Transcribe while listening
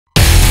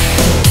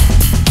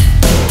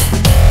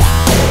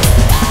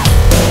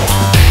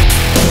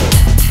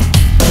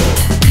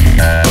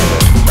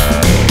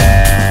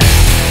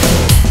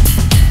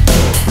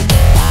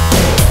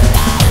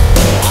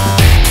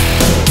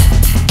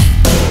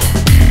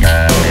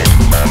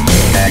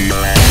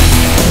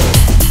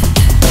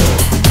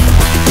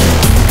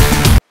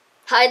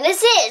And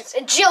this is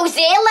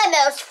Jose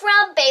Lemos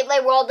from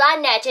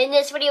BeybladeWorld.net, and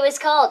this video is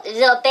called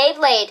the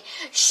Beyblade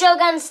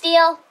Shogun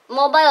Steel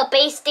Mobile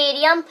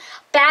BeyStadium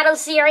Battle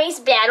Series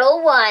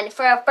Battle 1.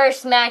 For our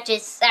first match,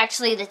 it's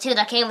actually the two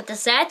that came with the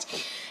set.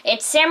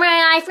 It's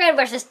Samurai Ifrit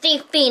versus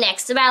Thief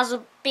Phoenix. The battles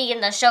will be in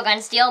the Shogun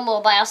Steel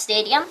Mobile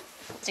Stadium.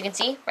 As you can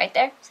see, right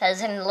there, it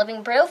says in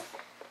living proof.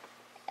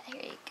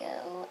 Here you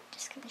go.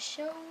 Just gonna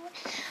show.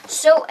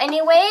 So,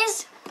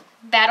 anyways,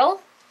 battle.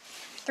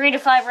 3 to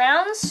 5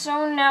 rounds,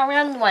 so now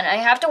round 1. I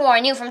have to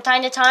warn you, from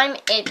time to time,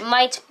 it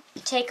might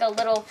take a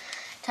little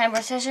time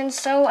per session,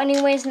 so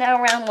anyways, now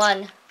round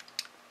 1.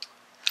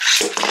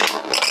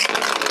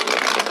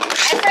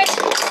 Ifrit!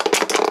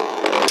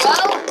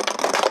 Whoa!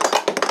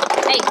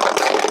 Hey,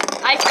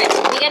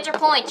 Ifrit, you get your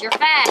point, you're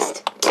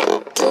fast.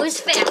 Who's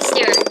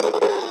faster?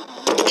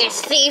 It's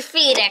Thief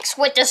Phoenix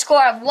with the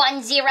score of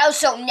 1-0,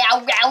 so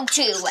now round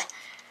 2.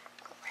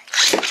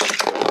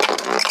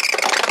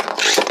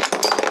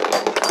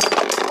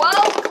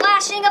 Whoa,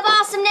 clashing of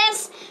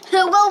awesomeness!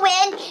 Who will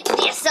win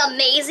this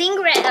amazing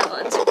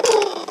round?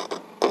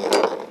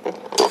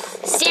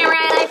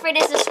 Samurai Ifrit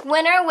is the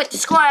winner with the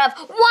score of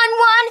 1-1,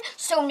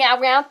 so now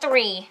round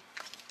 3.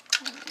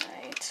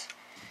 Alright.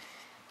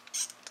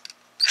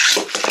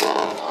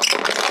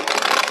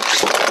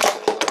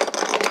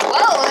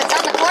 Whoa, it's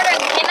on the corner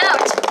and came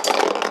out.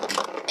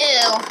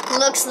 Ew,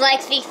 looks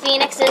like the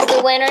Phoenix is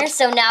the winner,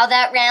 so now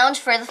that round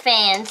for the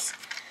fans.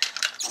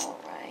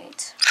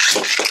 Alright.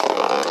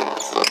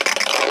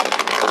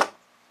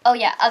 Oh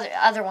yeah,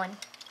 other one.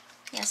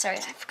 Yeah, sorry,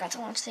 I forgot to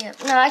launch the...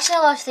 No, actually I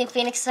launched the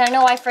Phoenix, so I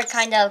know Ifrit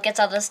kind of gets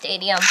out of the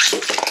stadium. Right.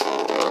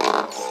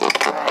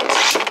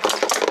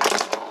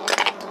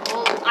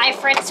 Will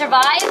Ifrit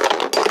survive?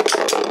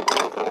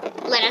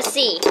 Let us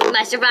see.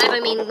 By survive, I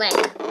mean win.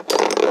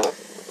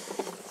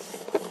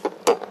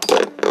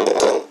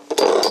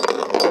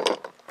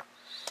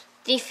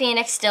 The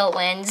Phoenix still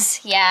wins.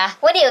 Yeah.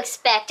 What do you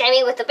expect? I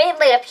mean, with the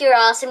Beyblade of pure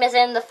awesomeness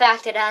and the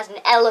fact that it has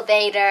an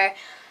elevator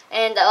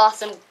and the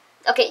awesome...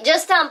 Okay,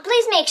 just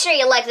please make sure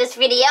you like this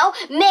video,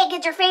 make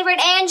it your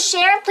favorite, and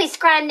share. Please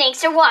subscribe.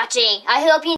 Thanks for watching. I hope you